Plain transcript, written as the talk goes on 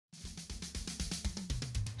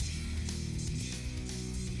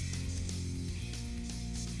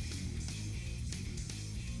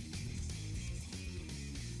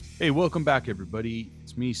Hey, welcome back, everybody.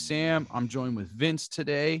 It's me, Sam. I'm joined with Vince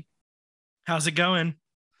today. How's it going?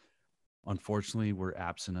 Unfortunately, we're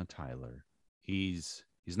absent of Tyler. He's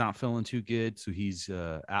not feeling too good, so he's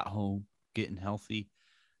at home getting healthy.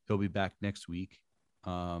 He'll be back next week.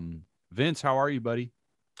 Vince, how are you, buddy?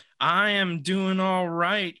 I am doing all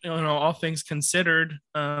right, all things considered.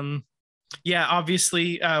 Yeah,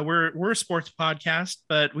 obviously, we're a sports podcast,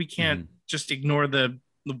 but we can't Mhm. just ignore the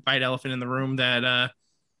white elephant in the room that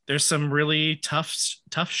there's some really tough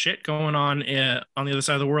shit going on the other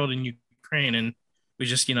side of the world in Ukraine, and we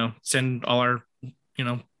just send all our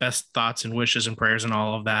best thoughts and wishes and prayers and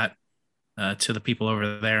all of that to the people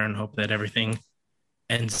over there, and hope that everything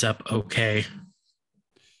ends up okay.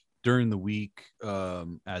 During the week,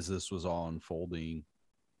 as this was all unfolding,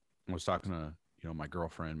 I was talking to my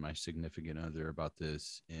girlfriend, my significant other, about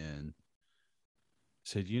this, and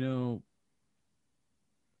said,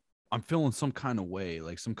 I'm feeling some kind of way,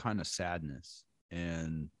 like some kind of sadness.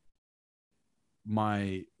 And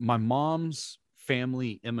my mom's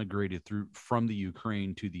family immigrated through from the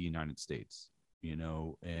Ukraine to the United States,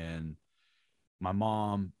 and my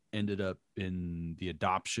mom ended up in the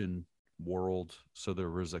adoption world. So there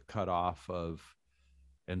was a cutoff of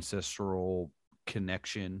ancestral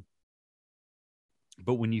connection.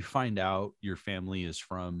 But when you find out your family is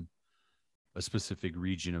from a specific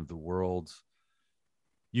region of the world,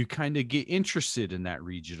 you kind of get interested in that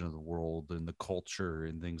region of the world and the culture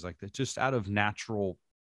and things like that, just out of natural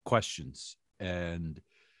questions. And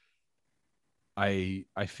I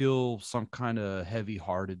feel some kind of heavy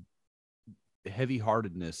heartedness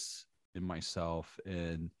in myself.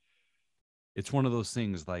 And it's one of those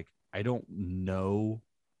things, like, I don't know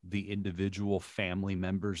the individual family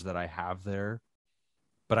members that I have there,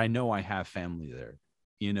 but I know I have family there,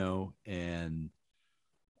 and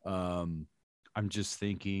um I'm just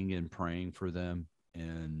thinking and praying for them,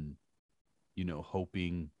 and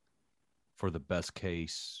hoping for the best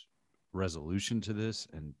case resolution to this.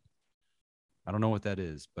 And I don't know what that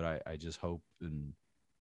is, but I just hope, and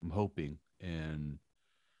I'm hoping. And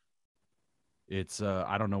it's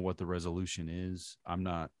I don't know what the resolution is. I'm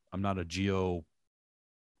not a geopolitical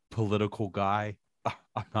guy.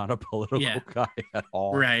 I'm not a political Yeah, guy at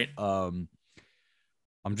all. right.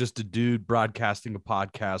 I'm just a dude broadcasting a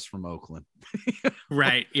podcast from Oakland.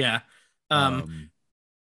 Right. Yeah. Um, um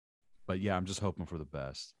but yeah, I'm just hoping for the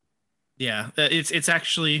best. yeah. It's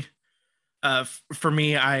actually for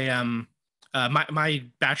me. My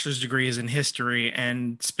bachelor's degree is in history,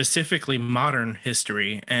 and specifically modern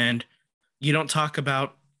history. And you don't talk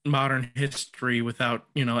about modern history without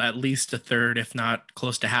at least a third, if not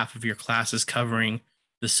close to half of your classes covering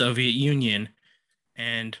the Soviet Union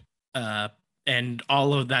and uh and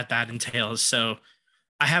all of that entails. So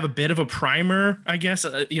I have a bit of a primer, I guess,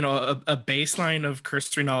 a baseline of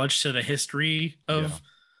cursory knowledge to the history Yeah.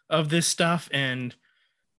 of this stuff, and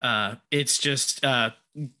it's just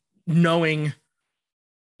knowing,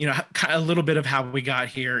 a little bit of how we got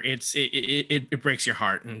here. It breaks your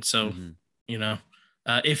heart, and so Hmm. you know,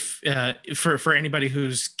 if for anybody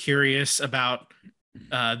who's curious about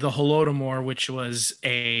the Holodomor, which was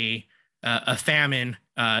a famine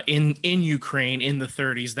in Ukraine in the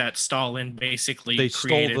 30s that Stalin basically They stole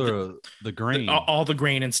created the grain. all the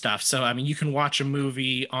grain and stuff. So I mean, you can watch a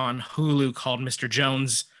movie on Hulu called Mr.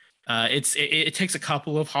 Jones. It takes a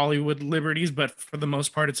couple of Hollywood liberties, but for the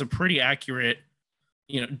most part, it's a pretty accurate,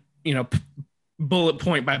 you know, you know, bullet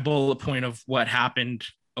point by bullet point of what happened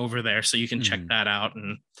over there. So you can check Hmm. that out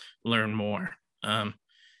and learn more.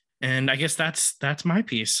 And I guess that's my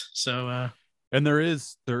piece. So And there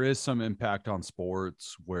is some impact on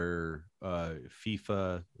sports where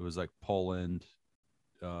FIFA, it was like Poland,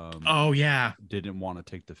 um oh yeah, didn't want to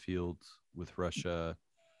take the field with Russia.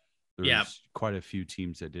 yeah. There's quite a few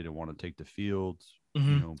teams that didn't want to take the field,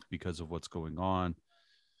 Mm-hmm. because of what's going on.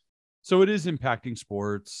 So it is impacting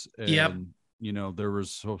sports. Yep. And there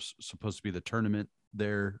was supposed to be the tournament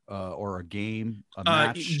there, or a game, a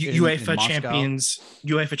match in Moscow.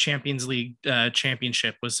 UEFA Champions League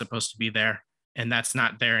championship was supposed to be there, and that's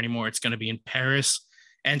not there anymore. It's going to be in Paris.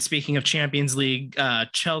 And speaking of Champions League,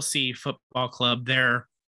 Chelsea Football Club, their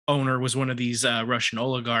owner was one of these Russian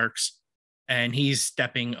oligarchs, and he's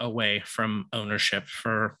stepping away from ownership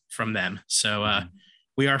from them. So Mhm.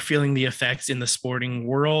 we are feeling the effects in the sporting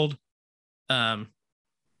world. Um,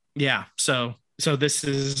 yeah, so this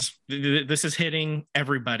is hitting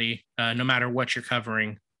everybody, no matter what you're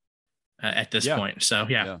covering at this Yeah, point. So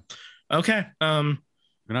yeah. yeah. Okay. We're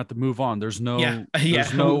gonna have to move on. There's Yeah. no Yeah.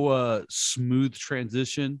 there's no smooth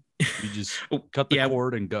transition. We just cut the Yeah.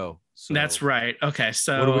 cord and go. That's So right. Okay. what do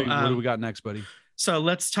So we what do we got next, buddy? So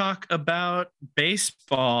let's talk about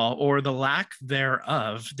baseball, or the lack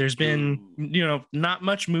thereof. There's been, not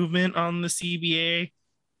much movement on the CBA.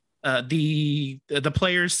 The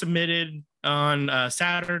players submitted on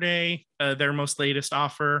Saturday their most latest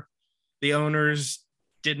offer. The owners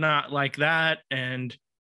did not like that, and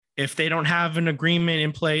if they don't have an agreement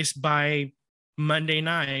in place by Monday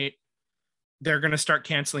night, they're going to start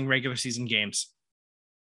canceling regular season games.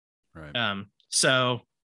 Right. So,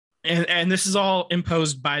 and this is all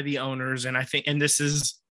imposed by the owners, and this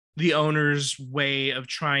is the owners' way of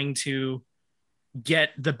trying to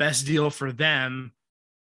get the best deal for them,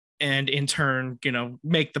 and in turn,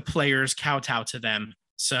 make the players kowtow to them.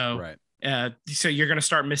 So, right. So you're going to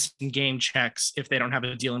start missing game checks if they don't have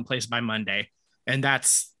a deal in place by Monday, and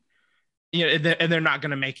that's, and they're not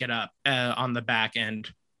going to make it up on the back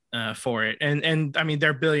end for it. And I mean,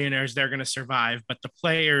 they're billionaires; they're going to survive, but the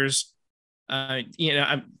players,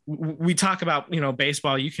 we talk about,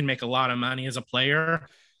 baseball. You can make a lot of money as a player,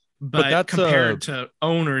 but that's, compared to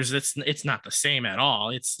owners, it's not the same at all.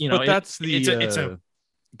 It's, but that's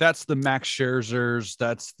that's the Max Scherzers.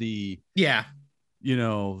 That's the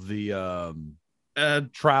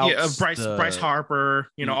Trouts, Bryce Harper,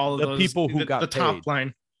 all of the those people who got the top paid.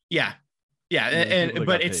 line. Yeah.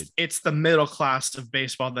 But it's the middle class of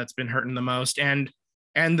baseball that's been hurting the most, and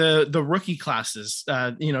the rookie classes,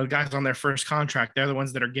 guys on their first contract, they're the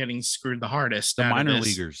ones that are getting screwed the hardest. The minor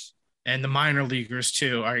leaguers and the minor leaguers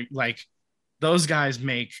too are like, those guys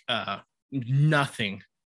make nothing,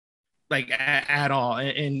 like at all,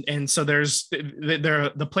 and so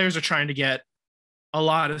the players are trying to get a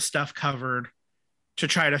lot of stuff covered to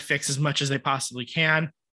try to fix as much as they possibly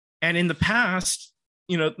can. And in the past,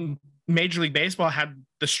 Major League Baseball had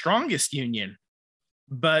the strongest union,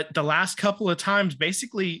 but the last couple of times,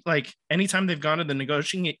 basically, like anytime they've gone to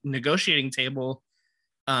the negotiating table,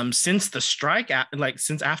 since the strike,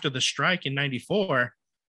 since after the strike in '94,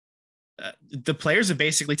 the players have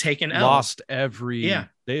basically taken L's.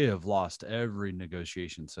 They have lost every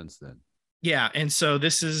negotiation since then. Yeah, and so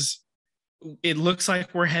it looks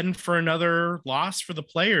like we're heading for another loss for the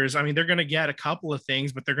players. I mean, they're going to get a couple of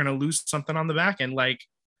things, but they're going to lose something on the back end. Like,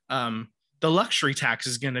 the luxury tax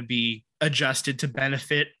is going to be adjusted to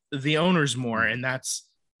benefit the owners more. And that's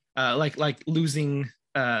like losing.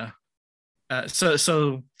 So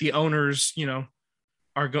the owners, they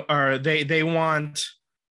want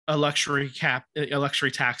a luxury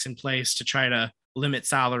tax in place to try to limit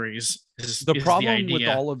salaries. The problem with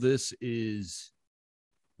all of this is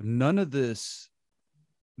none of this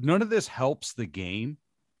helps the game.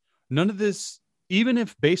 None of this, even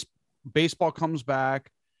if baseball comes back,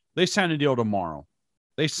 they sign a deal tomorrow.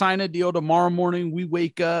 They sign a deal tomorrow morning. We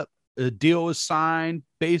wake up, a deal is signed.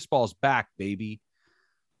 Baseball's back, baby.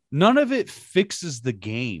 None of it fixes the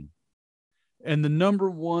game. And the number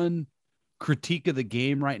one critique of the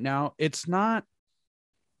game right now, it's not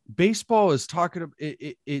baseball is talking about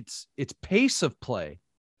it's pace of play,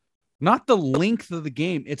 not the length of the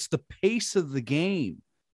game. It's the pace of the game.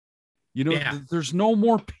 There's no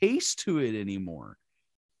more pace to it anymore.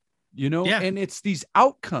 And it's these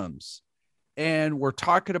outcomes, and we're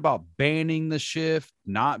talking about banning the shift,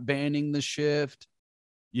 not banning the shift.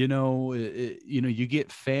 You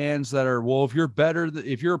get fans that are, well,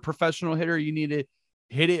 if you're a professional hitter, you need to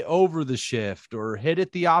hit it over the shift or hit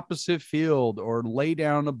it the opposite field or lay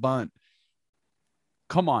down a bunt.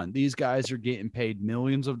 Come on. These guys are getting paid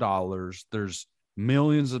millions of dollars. There's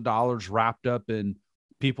millions of dollars wrapped up in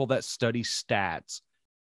people that study stats.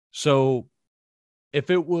 So if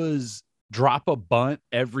it was drop a bunt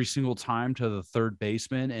every single time to the third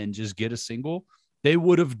baseman and just get a single, they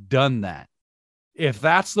would have done that. If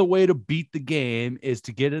that's the way to beat the game, is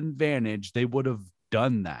to get an advantage, they would have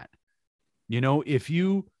done that. Do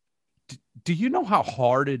you know how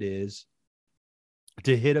hard it is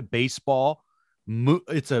to hit a baseball?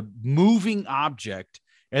 It's a moving object,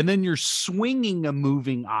 and then you're swinging a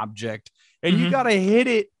moving object, and you got to hit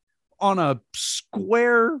it on a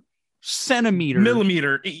square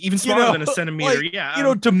millimeter, even smaller than a centimeter.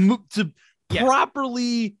 To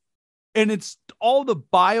properly, and it's all the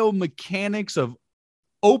biomechanics of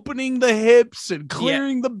opening the hips and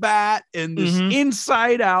clearing the bat and this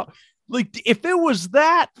inside out. Like, if it was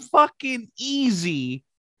that fucking easy,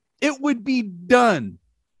 it would be done.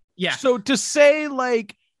 Yeah. So to say,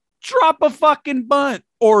 like, drop a fucking bunt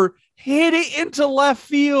or hit it into left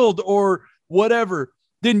field or whatever,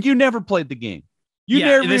 then you never played the game. You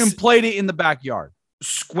never even played it in the backyard.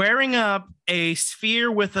 Squaring up a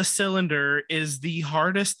sphere with a cylinder is the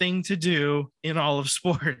hardest thing to do in all of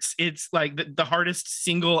sports. It's like the hardest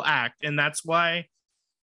single act. And that's why,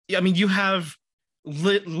 I mean, you have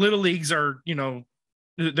little leagues are,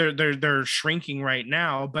 they're shrinking right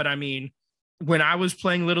now. But I mean, when I was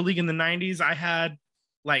playing Little League in the 90s, I had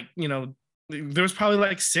like, there was probably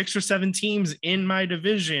like 6 or 7 teams in my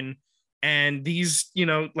division. And these,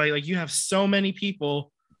 like you have so many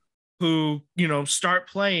people who, start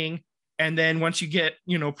playing. And then once you get,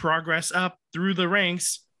 progress up through the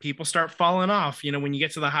ranks, people start falling off. When you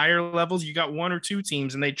get to the higher levels, you got 1 or 2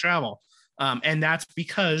 teams and they travel. And that's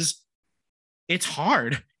because it's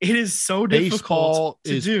hard. It is so difficult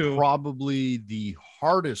to do. Probably the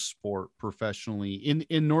hardest sport professionally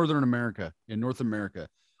in North America,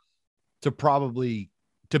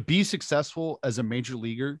 to be successful as a major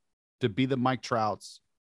leaguer, to be the Mike Trouts,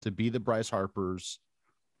 to be the Bryce Harpers,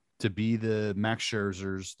 to be the Max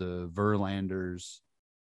Scherzers, the Verlanders,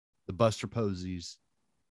 the Buster Posies.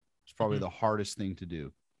 It's probably the hardest thing to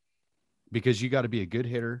do, because you got to be a good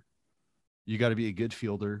hitter, you got to be a good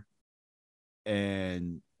fielder,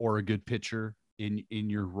 or a good pitcher in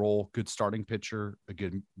your role, good starting pitcher, a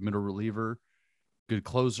good middle reliever, good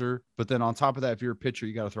closer. But then on top of that, if you're a pitcher,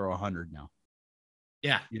 you got to throw 100 now.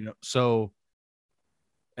 Yeah. So,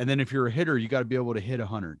 and then if you're a hitter, you got to be able to hit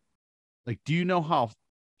 100. Like, do you know how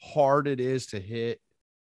hard it is to hit?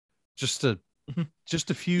 Just a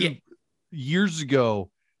few years ago,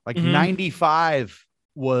 like 95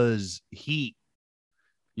 was heat,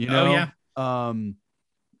 Oh, yeah.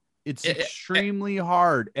 It's extremely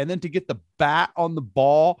hard. And then to get the bat on the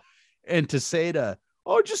ball and to say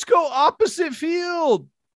just go opposite field,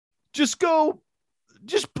 just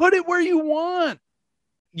put it where you want.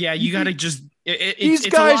 Yeah, you got to just. These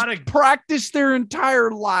guys practice their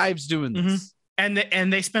entire lives doing this,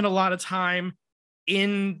 and they spend a lot of time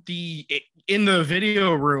in the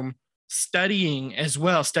video room studying as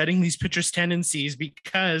well, studying these pitchers' tendencies,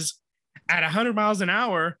 because at 100 miles an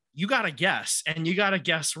hour, you got to guess, and you got to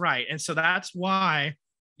guess right. And so that's why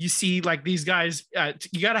you see like these guys,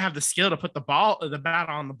 you got to have the skill to put the bat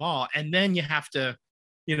on the ball. And then you have to,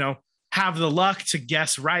 have the luck to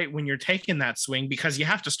guess right when you're taking that swing, because you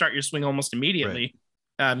have to start your swing almost immediately.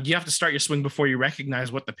 Right. You have to start your swing before you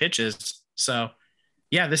recognize what the pitch is. So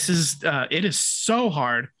yeah, it is so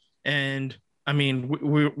hard. And I mean,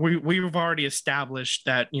 we've already established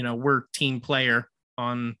that, we're team player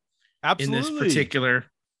in this particular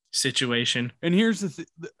situation. And here's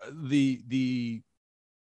the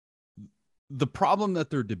problem that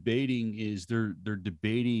they're debating is they're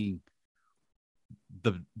debating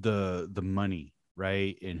the money,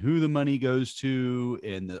 right? And who the money goes to,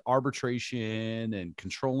 and the arbitration and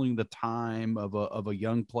controlling the time of a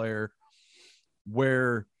young player,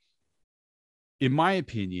 where in my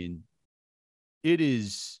opinion, it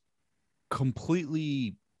is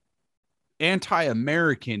completely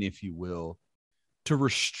anti-American, if you will, to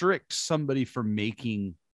restrict somebody from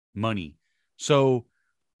making money. So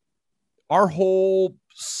our whole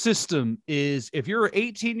system is, if you're an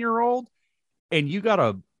 18-year-old and you got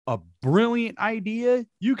a brilliant idea,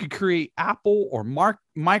 you could create Apple or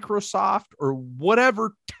Microsoft or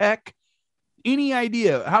whatever tech, any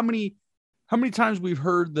idea. How many times we've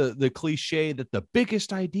heard the cliche that the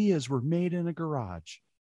biggest ideas were made in a garage,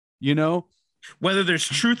 whether there's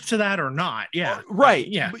truth to that or not. Yeah. Right.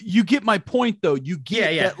 Yeah. But you get my point though. You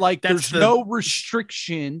get that, like, there's no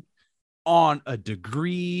restriction on a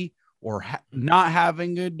degree or not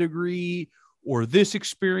having a degree, or this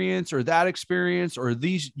experience or that experience, or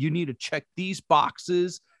these, you need to check these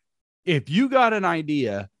boxes. If you got an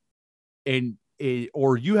idea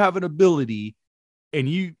or you have an ability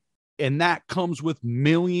and that comes with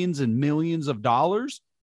millions and millions of dollars,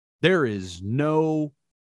 there's no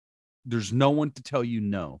one to tell you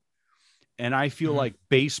no. And I feel like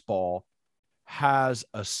baseball has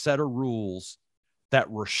a set of rules that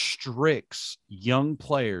restricts young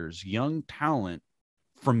players, young talent,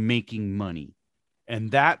 from making money.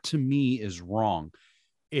 And that to me is wrong.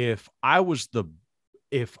 I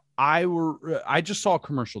just saw a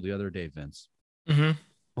commercial the other day, Vince.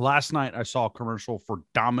 Last night I saw a commercial for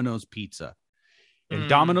Domino's Pizza. And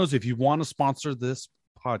Domino's, if you want to sponsor this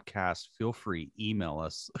podcast, feel free, email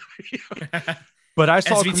us. But I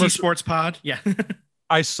saw SVT Sports Pod. Yeah.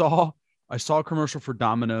 I saw a commercial for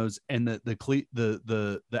Domino's, and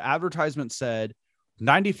the advertisement said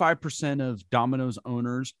 95% of Domino's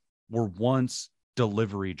owners were once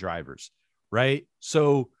delivery drivers, right?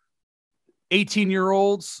 So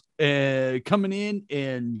 18-year-olds coming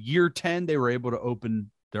in year 10, they were able to open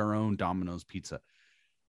their own Domino's Pizza.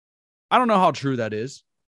 I don't know how true that is,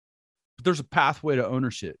 but there's a pathway to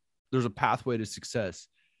ownership. There's a pathway to success.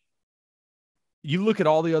 You look at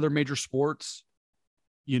all the other major sports,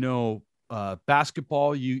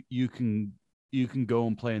 basketball, you can go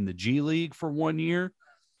and play in the G League for 1 year.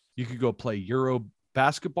 You could go play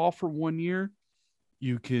basketball for 1 year.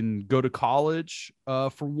 You can go to college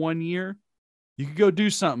for 1 year. You could go do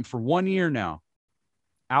something for 1 year now.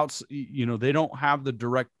 They don't have the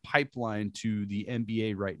direct pipeline to the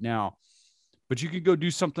NBA right now, but you could go do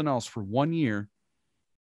something else for 1 year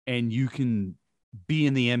and you can be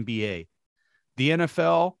in the NBA. The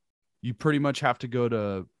NFL, you pretty much have to go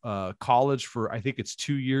to college for, I think it's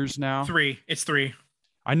 2 years now. It's 3.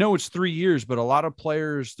 I know it's 3 years, but a lot of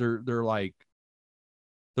players, they're like,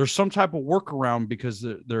 there's some type of workaround because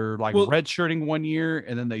they're like redshirting 1 year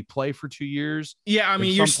and then they play for 2 years. Yeah, I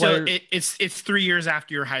mean, you're still it's 3 years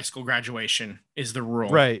after your high school graduation is the rule,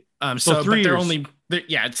 right? So 3 years.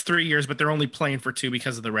 It's 3 years, but they're only playing for 2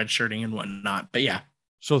 because of the redshirting and whatnot. But yeah,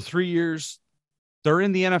 so 3 years, they're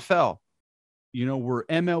in the NFL. Where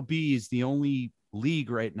MLB is the only league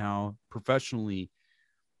right now professionally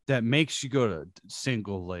that makes you go to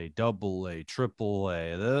single A, double A, triple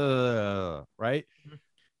A, right? Mm-hmm.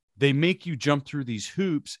 They make you jump through these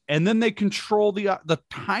hoops, and then they control the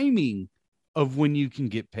timing of when you can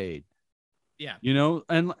get paid. Yeah.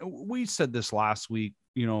 And we said this last week,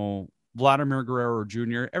 Vladimir Guerrero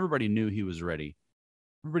Jr., everybody knew he was ready.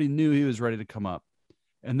 Everybody knew he was ready to come up.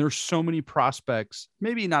 And there's so many prospects,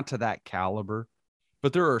 maybe not to that caliber,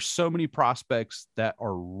 but there are so many prospects that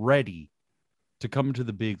are ready to come to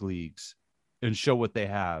the big leagues and show what they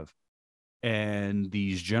have. And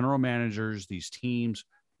these general managers, these teams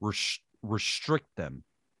restrict them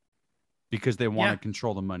because they want to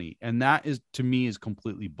control the money. And that is, to me, is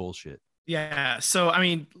completely bullshit. Yeah. So, I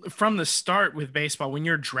mean, from the start with baseball, when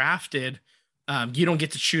you're drafted, you don't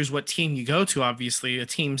get to choose what team you go to. Obviously, a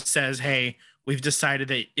team says, hey, we've decided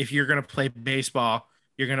that if you're going to play baseball,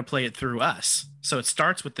 you're going to play it through us. So it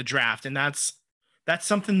starts with the draft. And that's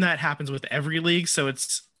something that happens with every league. So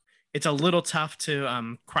it's a little tough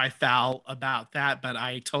to cry foul about that, but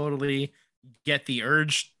I totally get the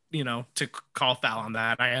urge, to call foul on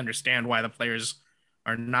that. I understand why the players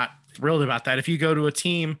are not thrilled about that. If you go to a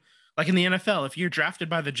team like in the NFL, if you're drafted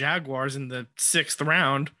by the Jaguars in the 6th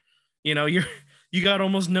round, you got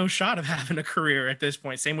almost no shot of having a career at this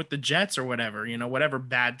point. Same with the Jets or whatever, whatever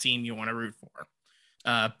bad team you want to root for.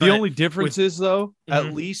 The only difference is though,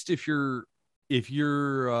 at least if you're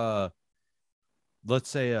let's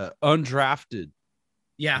say a undrafted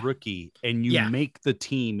rookie and you make the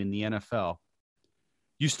team in the NFL,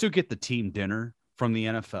 you still get the team dinner from the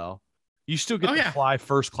NFL. You still get to fly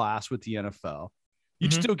first class with the NFL. You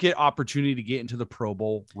still get opportunity to get into the Pro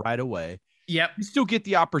Bowl right away. Yep. You still get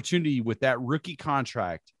the opportunity with that rookie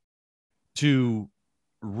contract to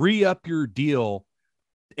re-up your deal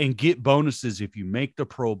and get bonuses if you make the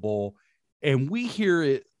Pro Bowl. And we hear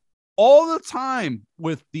it all the time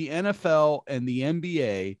with the NFL and the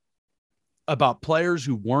NBA about players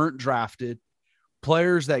who weren't drafted,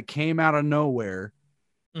 players that came out of nowhere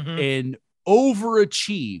and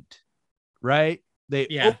overachieved, right? They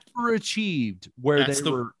overachieved where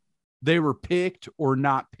they were picked or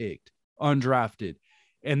not picked, undrafted.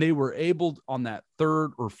 And they were able on that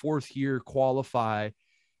 3rd or 4th year qualify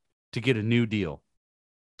to get a new deal,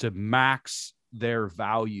 to max their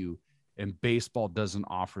value. And baseball doesn't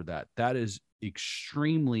offer that. That is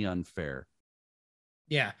extremely unfair.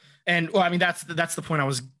 Yeah. And well, I mean, that's the point I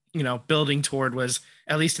was, building toward, was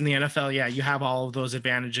at least in the NFL. Yeah. You have all of those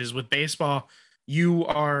advantages. With baseball, you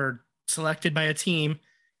are selected by a team.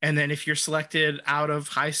 And then if you're selected out of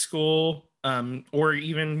high school, or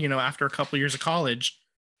even, after a couple of years of college,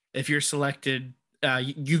 if you're selected,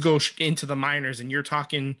 you go into the minors, and you're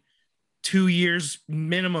talking 2 years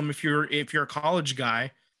minimum. If you're a college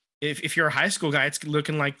guy, if you're a high school guy, it's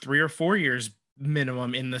looking like 3 or 4 years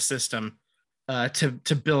minimum in the system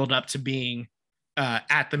to build up to being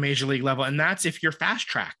at the major league level. And that's if you're fast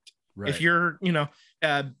tracked. Right. If you're,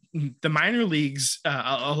 the minor leagues,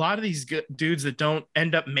 a lot of these dudes that don't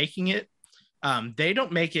end up making it, they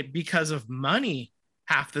don't make it because of money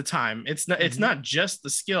half the time. It's not just the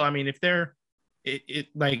skill. I mean, if they're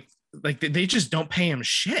like they just don't pay them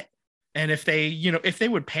shit. And if they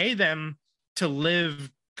would pay them to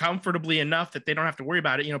live comfortably enough that they don't have to worry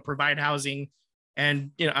about it, provide housing,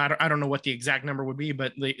 and I don't know what the exact number would be,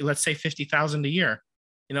 but let's say $50,000 a year.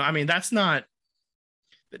 I mean, that's not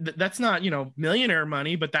millionaire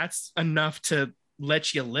money, but that's enough to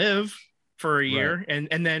let you live for a year. Right.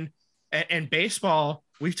 And then baseball,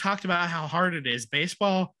 we've talked about how hard it is.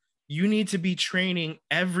 Baseball, you need to be training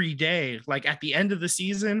every day. Like at the end of the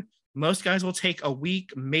season, most guys will take a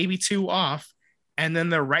week, maybe 2 off, and then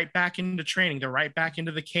they're right back into training. They're right back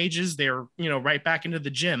into the cages. They're, right back into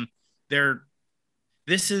the gym.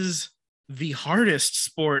 This is the hardest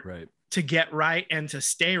sport to get right and to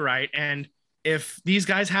stay right. And if these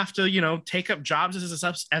guys have to, you know, take up jobs as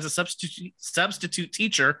a substitute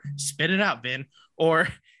teacher, spit it out, Vin, or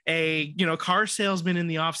a, you know, car salesman in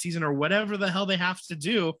the off season or whatever the hell they have to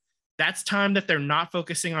do, that's time that they're not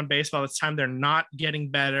focusing on baseball. It's time they're not getting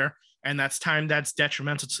better, and that's time that's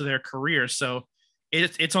detrimental to their career. So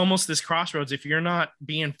it's almost this crossroads. If you're not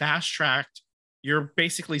being fast tracked, you're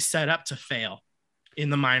basically set up to fail in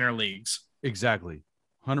the minor leagues. Exactly.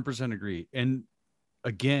 100% agree. And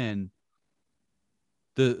again,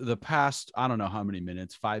 the past, I don't know how many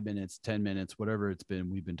minutes, 5 minutes, 10 minutes, whatever it's been,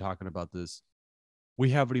 we've been talking about this.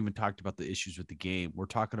 We haven't even talked about the issues with the game. We're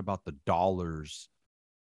talking about the dollars.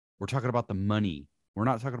 We're talking about the money. We're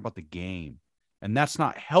not talking about the game. And that's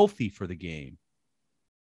not healthy for the game.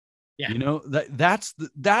 Yeah. You know, that's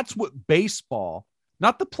what baseball,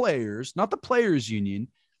 not the players union.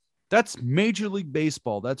 That's Major League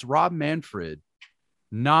Baseball. That's Rob Manfred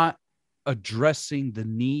not addressing the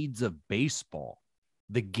needs of baseball,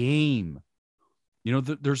 the game. You know,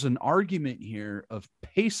 there's an argument here of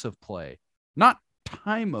pace of play, not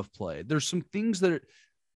time of play. There's some things that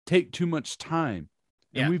take too much time.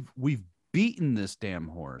 And we've beaten this damn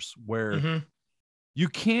horse where you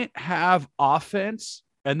can't have offense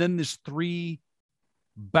and then this 3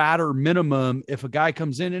 batter minimum if a guy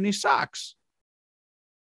comes in and he sucks.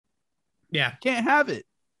 Yeah. Can't have it.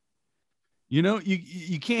 You know,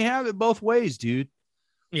 you can't have it both ways, dude.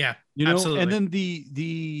 Yeah. You know, absolutely. and then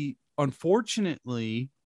the unfortunately,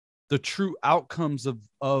 the true outcomes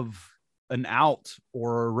of an out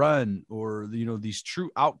or a run or, you know, these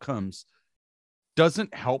true outcomes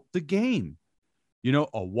doesn't help the game. You know,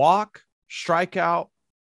 a walk, strikeout,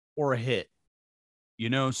 or a hit. You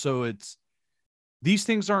know, so it's these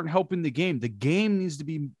things aren't helping the game. The game needs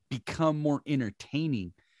to become more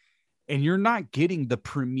entertaining. And you're not getting the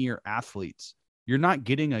premier athletes. You're not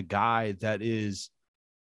getting a guy that is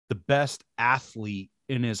the best athlete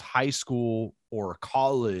in his high school or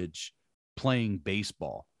college playing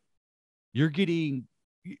baseball. You're getting,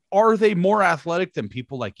 are they more athletic than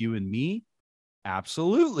people like you and me?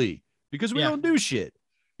 Absolutely. Because we don't do shit.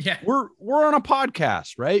 Yeah. We're on a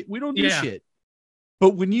podcast, right? We don't do shit.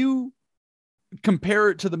 But when you compare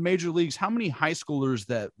it to the major leagues, how many high schoolers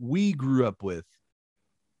that we grew up with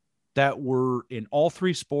that were in all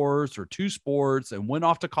 3 sports or 2 sports and went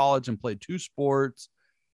off to college and played 2 sports?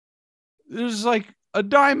 There's like a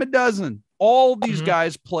dime a dozen. All these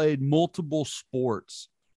guys played multiple sports.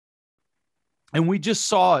 And we just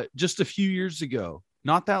saw it just a few years ago,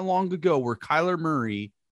 not that long ago, where Kyler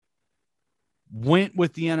Murray went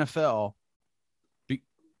with the NFL.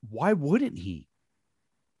 Why wouldn't he?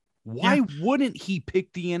 Why wouldn't he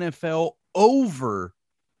pick the NFL over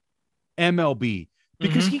MLB?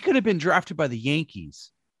 Because he could have been drafted by the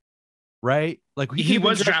Yankees, right? Like he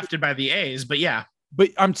was drafted by the A's, but yeah.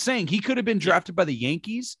 But I'm saying he could have been drafted by the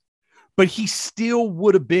Yankees, but he still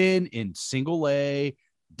would have been in single A,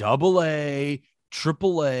 double A,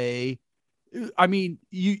 triple A. I mean,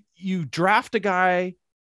 you draft a guy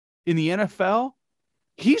in the NFL,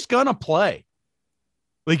 he's gonna play.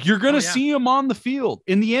 Like you're gonna see him on the field.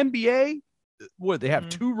 In the NBA, what they have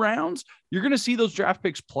 2 rounds, you're gonna see those draft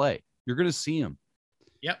picks play. You're gonna see them.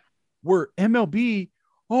 Yep. Where MLB,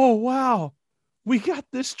 oh wow, we got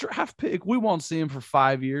this draft pick. We won't see him for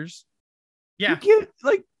 5 years. Yeah.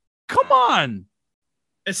 Like, come on.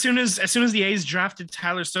 As soon as the A's drafted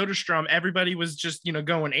Tyler Soderstrom, everybody was just, you know,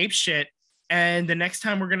 going ape shit. And the next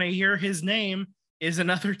time we're going to hear his name is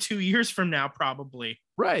another 2 years from now, probably.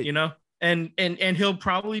 Right. You know, and he'll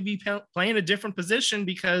probably be playing a different position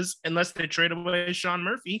because unless they trade away Sean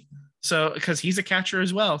Murphy. So, because he's a catcher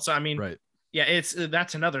as well. So, I mean, yeah,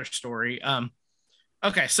 that's another story.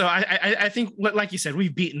 Okay. So I think like you said,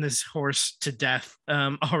 we've beaten this horse to death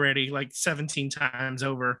already, like 17 times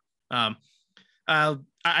over.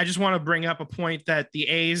 I just want to bring up a point that the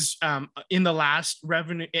A's in the last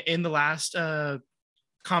CBA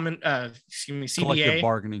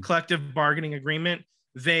collective bargaining agreement,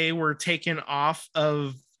 they were taken off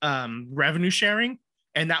of revenue sharing,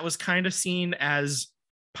 and that was kind of seen as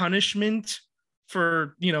punishment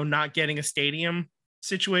for, you know, not getting a stadium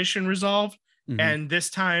situation resolved. And this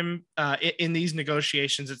time in these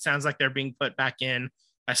negotiations, it sounds like they're being put back in.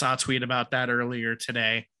 I saw a tweet about that earlier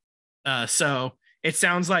today. So it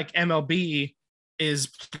sounds like MLB is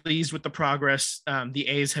pleased with the progress the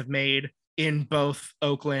A's have made in both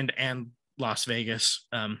Oakland and Las Vegas.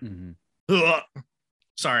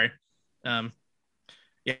 Sorry.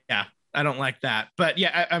 Yeah, I don't like that. But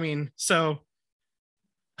yeah, I mean, so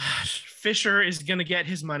Fisher is going to get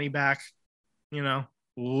his money back, you know,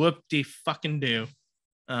 whoop-de-fucking-do.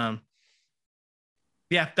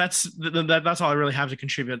 Yeah, that's all I really have to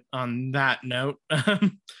contribute on that note.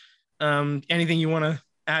 Anything you want to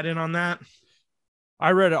add in on that?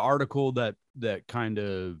 I read an article that kind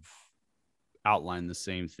of outlined the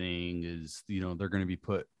same thing. Is they're going to be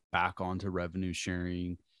put back onto revenue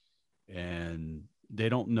sharing, and they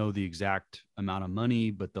don't know the exact amount of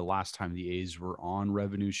money, but the last time the A's were on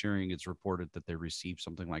revenue sharing, it's reported that they received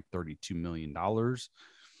something like $32 million.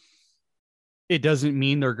 It doesn't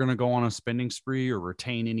mean they're going to go on a spending spree or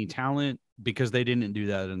retain any talent, because they didn't do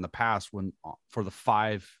that in the past when for the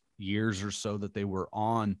 5 years or so that they were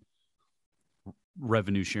on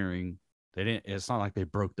revenue sharing. They didn't. It's not like they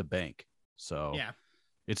broke the bank. So Yeah,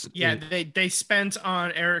 it's yeah. They spent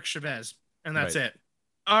on Eric Chavez, and that's right. it.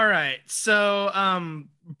 All right. So,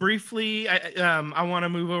 briefly, I want to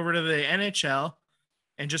move over to the NHL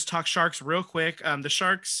and just talk Sharks real quick. The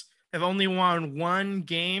Sharks have only won one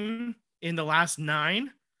game in the last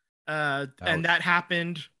 9, and that Ouch.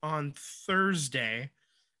 happened on Thursday.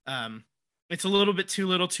 Um, it's a little bit too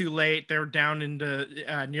little, too late. They're down into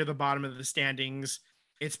near the bottom of the standings.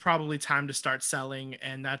 It's probably time to start selling,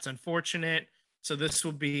 and that's unfortunate. So this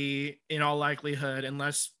will be, in all likelihood,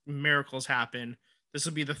 unless miracles happen, this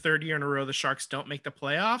will be the 3rd year in a row the Sharks don't make the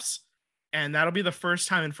playoffs, and that'll be the first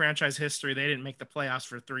time in franchise history they didn't make the playoffs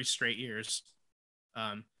for 3 straight years.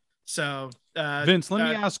 Um, so Vince, let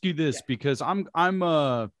me ask you this, yeah. because I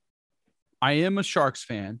am a Sharks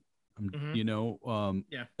fan. Mm-hmm.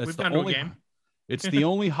 Yeah, That's we've the gone to a only game. it's the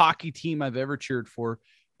only hockey team I've ever cheered for.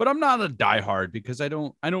 But I'm not a diehard because I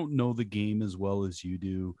don't know the game as well as you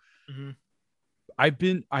do. Mm-hmm.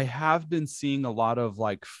 I have been seeing a lot of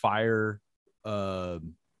like fire. The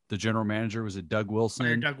general manager, was it Doug Fire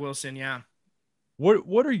Wilson? Doug Wilson, yeah.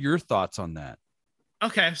 What are your thoughts on that?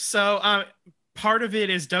 Okay, so part of it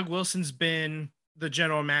is Doug Wilson's been the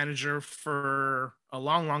general manager for a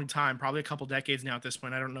long, long time, probably a couple decades now at this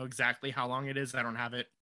point. I don't know exactly how long it is. I don't have it,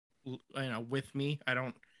 with me.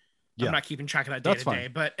 I'm Yeah, not keeping track of that day that's to fine. day.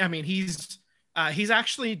 But I mean, he's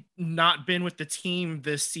actually not been with the team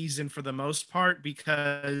this season for the most part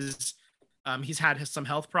because he's had some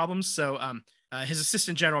health problems. So his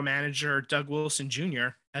assistant general manager, Doug Wilson Jr.,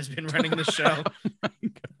 has been running the show.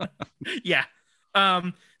 Yeah.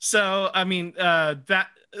 So I mean,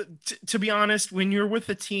 to be honest, when you're with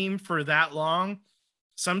a team for that long,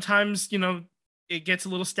 sometimes it gets a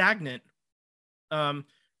little stagnant. Um,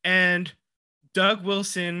 and Doug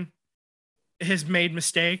Wilson has made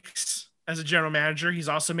mistakes as a general manager. He's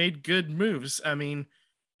also made good moves. I mean,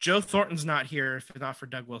 Joe Thornton's not here if not for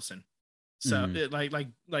Doug Wilson. So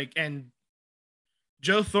Mhm. and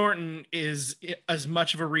Joe Thornton is as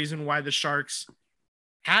much of a reason why the Sharks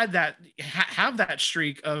had have that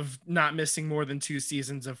streak of not missing more than 2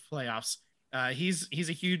 seasons of playoffs. He's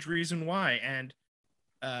a huge reason why, and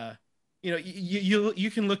uh,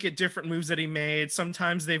 you can look at different moves that he made.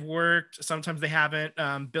 Sometimes they've worked, sometimes they haven't.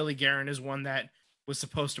 Billy Guerin is one that was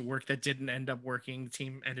supposed to work that didn't end up working. The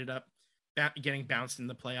team ended up getting bounced in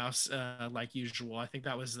the playoffs, like usual. I think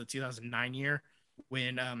that was the 2009 year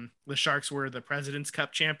when the Sharks were the President's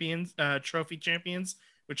Cup champions, trophy champions,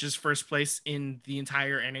 which is first place in the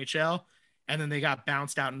entire NHL, and then they got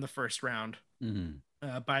bounced out in the first round Mhm.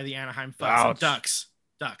 by the Anaheim Ouch. Ducks.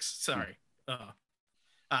 Sorry.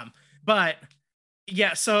 Um, but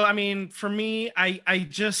yeah, so I mean, for me, I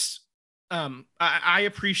just I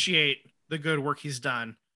appreciate the good work he's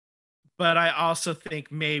done, but I also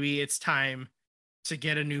think maybe it's time to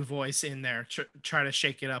get a new voice in there, try to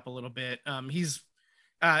shake it up a little bit. He's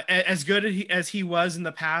as good as he was in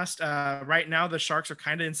the past. Right now, the Sharks are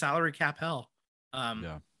kind of in salary cap hell. Um,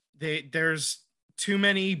 Yeah. there's too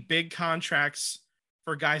many big contracts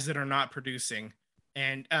for guys that are not producing,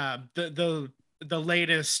 and the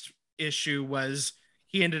latest issue was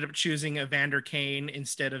he ended up choosing Evander Kane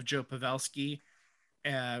instead of Joe Pavelski.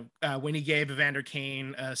 When he gave Evander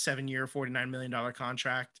Kane a 7-year, $49 million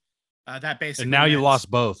contract, that And basically now you meant lost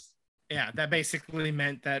both. that basically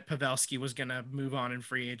meant that Pavelski was going to move on in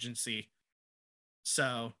free agency.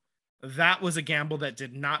 So that was a gamble that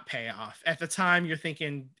did not pay off. At the time, you're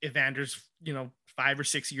thinking Evander's, 5 or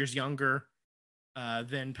 6 years younger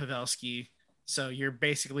than Pavelski. So you're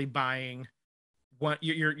basically buying one.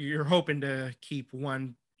 You're hoping to keep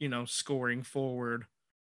one, scoring forward,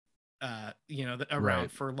 Right.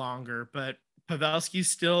 around for longer. But Pavelski's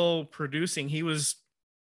still producing. He was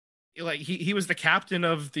he was the captain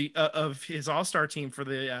of his all-star team for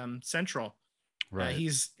the Central. Right.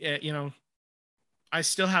 He's I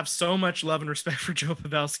still have so much love and respect for Joe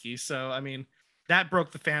Pavelski. So I mean, that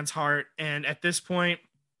broke the fans' heart, and at this point,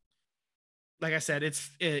 like I said, it's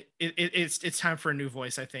time for a new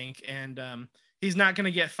voice, I think. And he's not going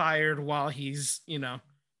to get fired while he's,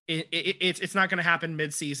 it's not going to happen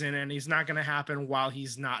mid-season, and he's not going to happen while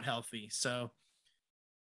he's not healthy. So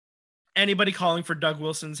anybody calling for Doug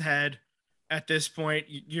Wilson's head at this point,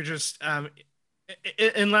 you're just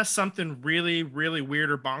unless something really, really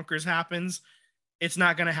weird or bonkers happens, it's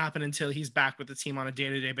not going to happen until he's back with the team on a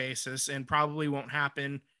day-to-day basis, and probably won't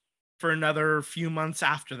happen for another few months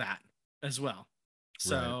after that as well.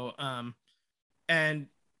 So, right. And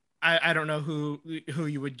I don't know who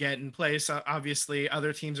you would get in place. Obviously,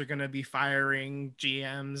 other teams are going to be firing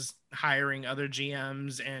GMs, hiring other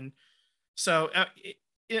GMs, and so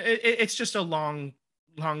it's just a long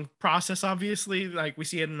process. Obviously, like we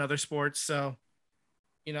see it in other sports. So,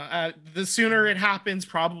 the sooner it happens,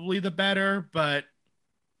 probably the better. But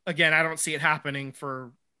again, I don't see it happening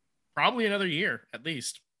for probably another year at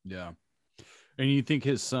least. Yeah. And you think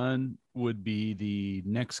his son would be the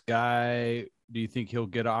next guy? Do you think he'll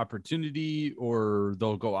get an opportunity, or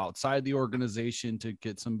they'll go outside the organization to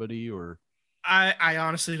get somebody? Or I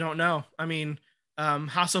honestly don't know. I mean,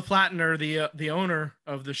 Hasso Plattner, the owner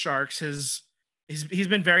of the Sharks, he's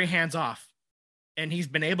been very hands off, and he's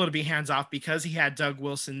been able to be hands off because he had Doug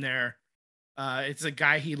Wilson there. It's a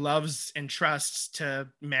guy he loves and trusts to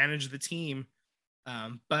manage the team.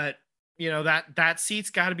 But that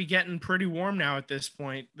seat's got to be getting pretty warm now at this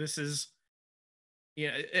point. This is,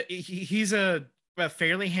 he's a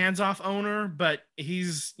fairly hands-off owner, but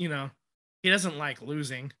he's, he doesn't like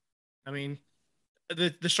losing. I mean,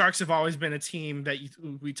 the Sharks have always been a team that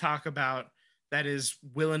we talk about that is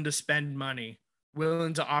willing to spend money,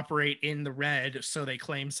 willing to operate in the red, so they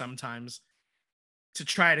claim sometimes, to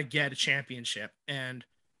try to get a championship. And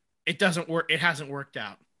it doesn't work. It hasn't worked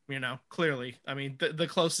out, clearly. I mean, the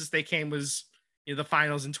closest they came was the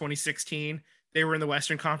finals in 2016. They were in the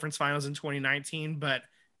Western Conference Finals in 2019, but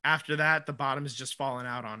after that, the bottom has just fallen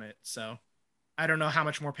out on it. So I don't know how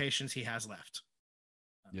much more patience he has left.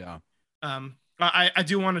 Yeah. I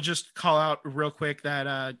do want to just call out real quick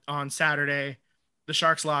that on Saturday, the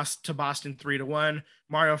Sharks lost to Boston 3-1.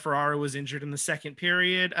 Mario Ferraro was injured in the second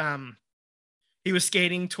period. He was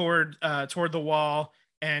skating toward the wall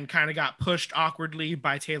and kind of got pushed awkwardly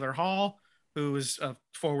by Taylor Hall, who was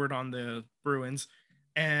forward on the Bruins.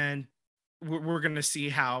 And we're going to see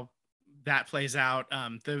how that plays out.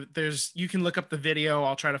 You can look up the video.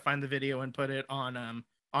 I'll try to find the video and put it on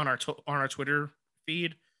our Twitter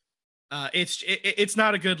feed. It's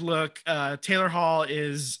not a good look. Taylor Hall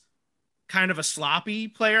is kind of a sloppy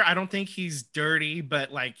player. I don't think he's dirty,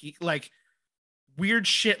 but like weird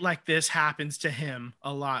shit like this happens to him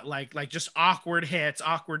a lot. Like just awkward hits,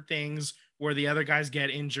 awkward things where the other guys get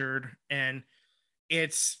injured, and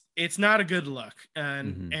it's not a good look.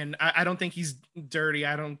 And I don't think he's dirty.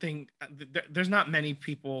 I don't think there's not many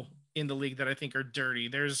people in the league that I think are dirty.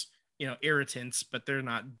 There's, irritants, but they're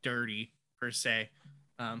not dirty per se.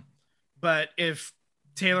 But if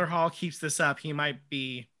Taylor Hall keeps this up, he might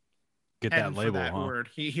be get that label, that word.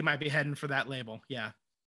 He might be heading for that label. Yeah.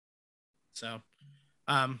 So,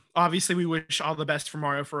 obviously we wish all the best for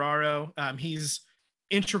Mario Ferraro. He's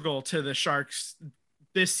integral to the Sharks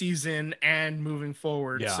this season and moving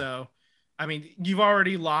forward. Yeah. So, I mean, you've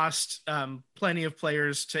already lost plenty of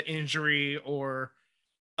players to injury or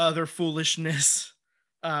other foolishness,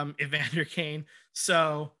 Evander Kane.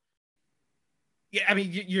 So, yeah, I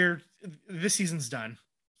mean, this season's done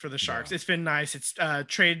for the Sharks. Yeah. It's been nice. It's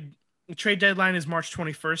trade deadline is March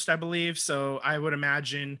 21st, I believe. So I would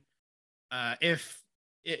imagine if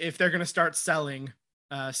they're going to start selling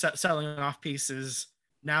off pieces,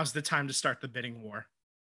 now's the time to start the bidding war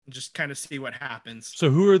and just kind of see what happens. So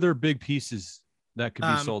who are their big pieces that could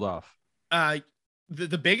be sold off?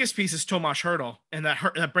 The biggest piece is Tomas Hertl, and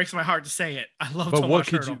that breaks my heart to say it. I love Tomas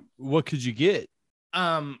Hertl. What could you get?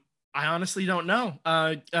 I honestly don't know.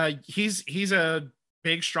 He's a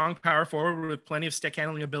big, strong power forward with plenty of stick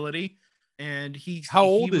handling ability, and how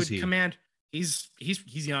old is he? Command. He's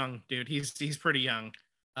young, dude. He's pretty young.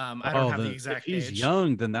 I don't have the exact age. If he's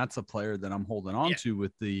young, then that's a player that I'm holding on to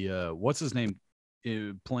with the what's his name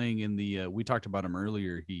playing in the. We talked about him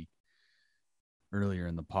earlier. Earlier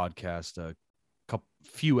in the podcast,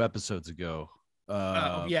 few episodes ago.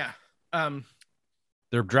 Their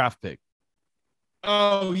draft pick.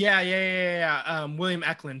 Oh yeah. William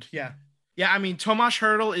Eklund. Yeah. I mean, Tomas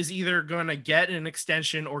Hertl is either going to get an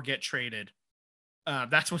extension or get traded.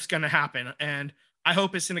 That's what's going to happen, and I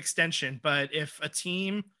hope it's an extension. But if a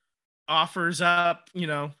team offers up,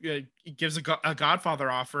 gives a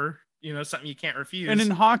Godfather offer, something you can't refuse. And in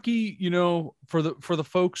hockey, for the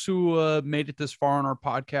folks who made it this far on our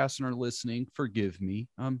podcast and are listening, forgive me.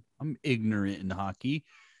 I'm ignorant in hockey.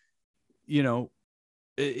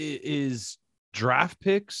 Is draft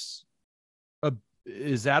picks,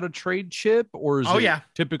 is that a trade chip or is it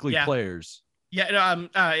typically players? Yeah,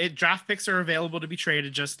 draft picks are available to be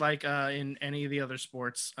traded just like in any of the other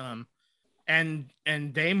sports. And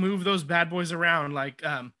they move those bad boys around. Like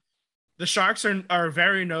the Sharks are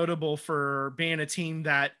very notable for being a team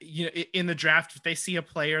that, you know, in the draft, if they see a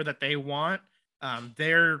player that they want,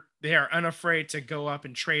 they are unafraid to go up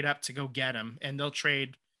and trade up to go get them, and they'll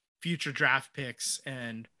trade future draft picks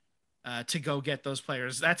and to go get those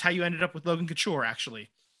players. That's how you ended up with Logan Couture. Actually,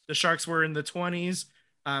 the Sharks were in the 20s.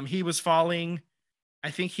 He was falling.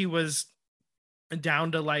 I think he was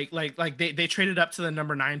down to like they traded up to the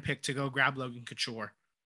number 9 pick to go grab Logan Couture,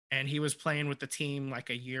 and he was playing with the team like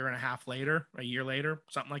a year later,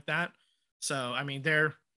 something like that. So I mean,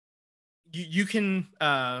 you can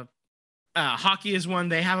hockey is one.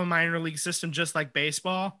 They have a minor league system just like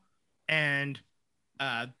baseball, and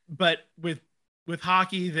but with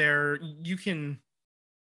hockey there you can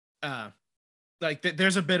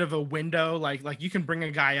there's a bit of a window, like you can bring a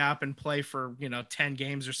guy up and play for 10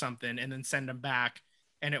 games or something and then send him back,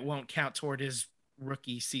 and it won't count toward his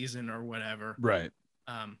rookie season or whatever. Right.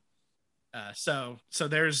 So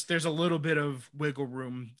there's a little bit of wiggle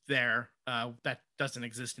room there that doesn't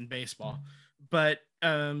exist in baseball. But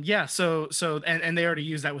yeah, so and they already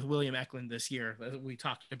used that with William Eklund this year. We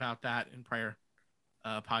talked about that in prior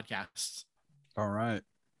podcasts. All right.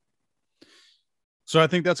 So I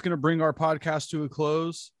think that's going to bring our podcast to a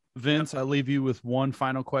close. Vince, I leave you with one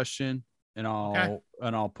final question, and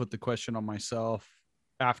I'll put the question on myself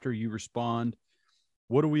after you respond.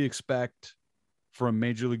 What do we expect from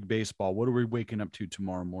Major League Baseball? What are we waking up to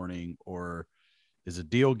tomorrow morning? Or is a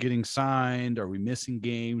deal getting signed? Are we missing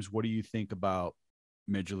games? What do you think about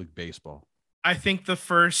Major League Baseball? I think the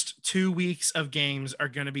first 2 weeks of games are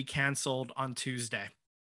going to be canceled on Tuesday.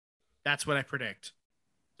 That's what I predict.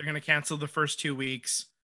 They're going to cancel the first 2 weeks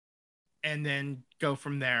and then go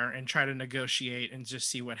from there and try to negotiate and just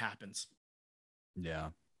see what happens. Yeah.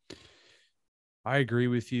 I agree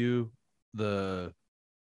with you. I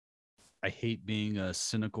hate being a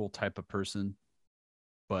cynical type of person,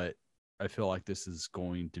 but I feel like this is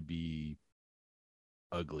going to be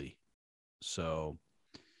ugly. So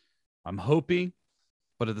I'm hoping,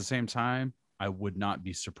 but at the same time, I would not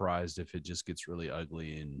be surprised if it just gets really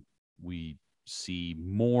ugly and we see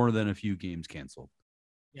more than a few games canceled.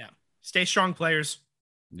 Yeah. Stay strong, players.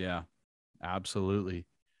 Yeah, absolutely.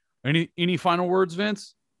 Any final words,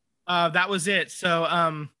 Vince? That was it.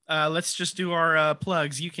 So let's just do our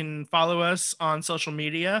plugs. You can follow us on social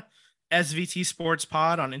media, SVT Sports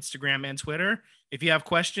Pod on Instagram and Twitter. If you have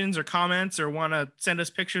questions or comments or want to send us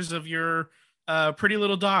pictures of your pretty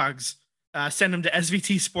little dogs, send them to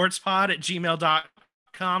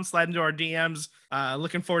svtsportspod@gmail.com. Slide into our DMs.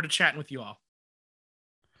 Looking forward to chatting with you all.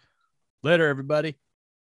 Later, everybody.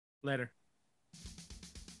 Later.